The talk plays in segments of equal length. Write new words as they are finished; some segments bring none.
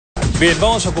Bien,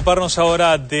 vamos a ocuparnos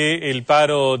ahora del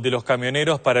paro de los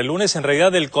camioneros para el lunes, en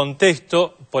realidad del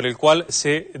contexto por el cual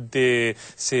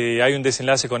hay un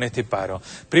desenlace con este paro.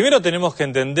 Primero tenemos que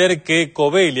entender que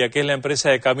Pública, que es la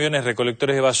empresa de camiones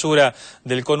recolectores de basura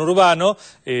del conurbano,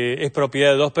 es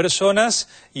propiedad de dos personas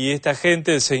y esta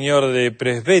gente, el señor de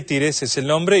Presbítires es el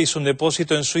nombre, hizo un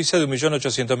depósito en Suiza de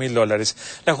 $1.800.000.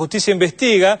 La justicia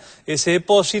investiga ese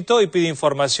depósito y pide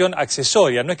información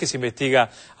accesoria, no es que se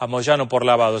investiga a Moyano por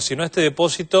lavado, sino este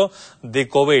depósito de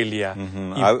Pública.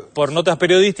 Y por notas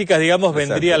periodísticas, digamos,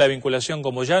 vendría la vinculación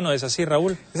con Moyano, ¿es así,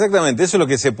 Raúl? Exactamente, eso es lo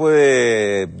que se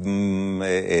puede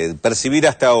percibir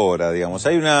hasta ahora, digamos.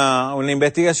 Hay una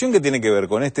investigación que tiene que ver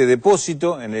con este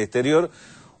depósito en el exterior,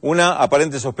 una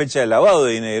aparente sospecha de lavado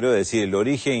de dinero, es decir, el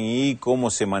origen y cómo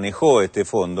se manejó este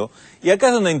fondo. Y acá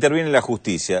es donde interviene la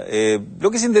justicia. Lo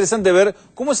que es interesante ver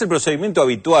cómo es el procedimiento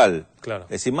habitual. Claro. Es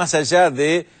decir, más allá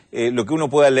de lo que uno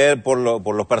pueda leer por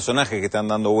los personajes que están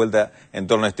dando vuelta en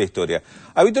torno a esta historia.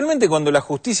 Habitualmente cuando la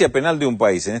justicia penal de un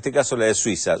país, en este caso la de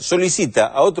Suiza, solicita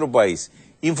a otro país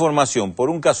información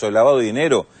por un caso de lavado de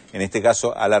dinero, en este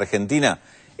caso a la Argentina,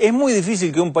 es muy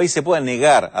difícil que un país se pueda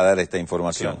negar a dar esta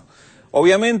información. Claro.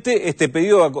 Obviamente, este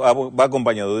pedido va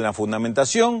acompañado de una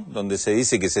fundamentación, donde se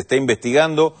dice que se está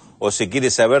investigando o se quiere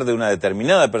saber de una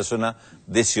determinada persona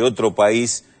de ese otro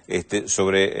país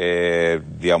sobre,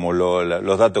 digamos,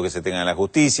 los datos que se tengan en la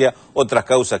justicia, otras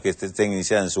causas que estén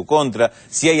iniciadas en su contra,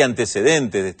 si hay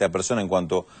antecedentes de esta persona en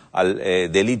cuanto al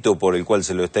delito por el cual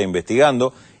se lo está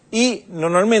investigando. Y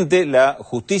normalmente la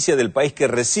justicia del país que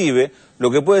recibe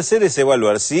lo que puede hacer es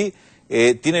evaluar si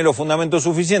tiene los fundamentos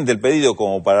suficientes el pedido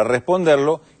como para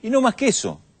responderlo, y no más que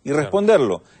eso, y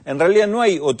responderlo. En realidad no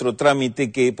hay otro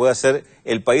trámite que pueda hacer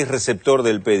el país receptor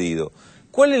del pedido.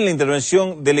 ¿Cuál es la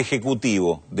intervención del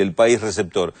Ejecutivo del país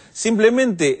receptor?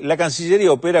 Simplemente la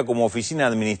Cancillería opera como oficina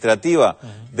administrativa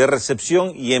de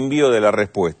recepción y envío de la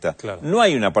respuesta. Claro. No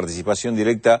hay una participación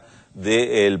directa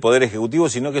del Poder Ejecutivo,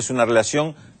 sino que es una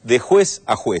relación de juez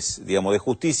a juez, digamos, de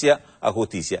justicia a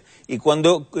justicia. Y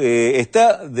cuando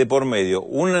está de por medio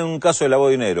un caso de lavado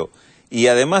de dinero y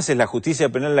además es la justicia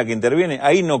penal la que interviene,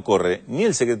 ahí no corre ni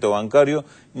el secreto bancario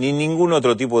ni ningún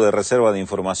otro tipo de reserva de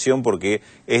información, porque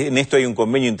en esto hay un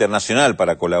convenio internacional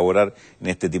para colaborar en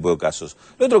este tipo de casos.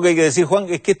 Lo otro que hay que decir, Juan,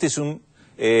 es que este es un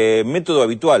método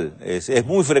habitual. Es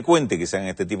muy frecuente que se hagan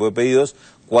este tipo de pedidos.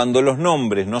 Cuando los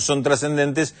nombres no son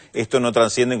trascendentes, esto no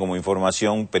trasciende como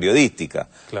información periodística.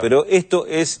 Claro. Pero esto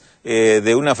es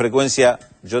de una frecuencia,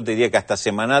 yo te diría que hasta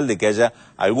semanal, de que haya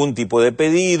algún tipo de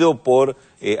pedido por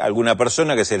alguna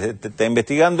persona que se le está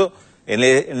investigando en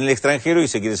el extranjero y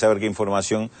se quiere saber qué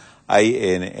información hay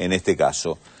en este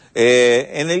caso.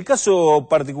 En el caso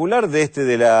particular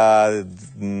de la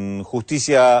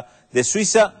justicia de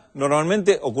Suiza,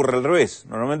 normalmente ocurre al revés.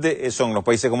 Normalmente son los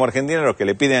países como Argentina los que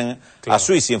le piden a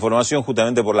Suiza información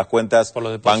justamente por las cuentas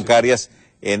bancarias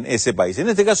en ese país. En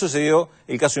este caso se dio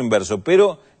el caso inverso,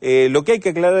 pero lo que hay que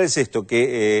aclarar es esto,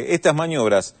 que estas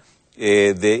maniobras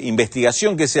de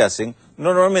investigación que se hacen,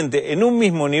 normalmente en un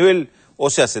mismo nivel o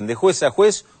se hacen de juez a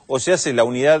juez o se hace la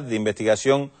unidad de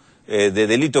investigación de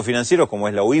delitos financieros, como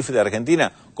es la UIF de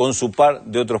Argentina, con su par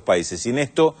de otros países. Y en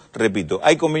esto, repito,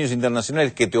 hay convenios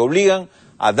internacionales que te obligan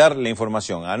a dar la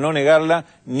información, a no negarla,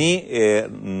 ni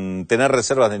tener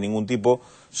reservas de ningún tipo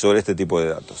sobre este tipo de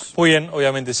datos. Muy bien,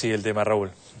 obviamente sigue el tema,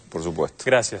 Raúl. Por supuesto.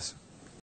 Gracias.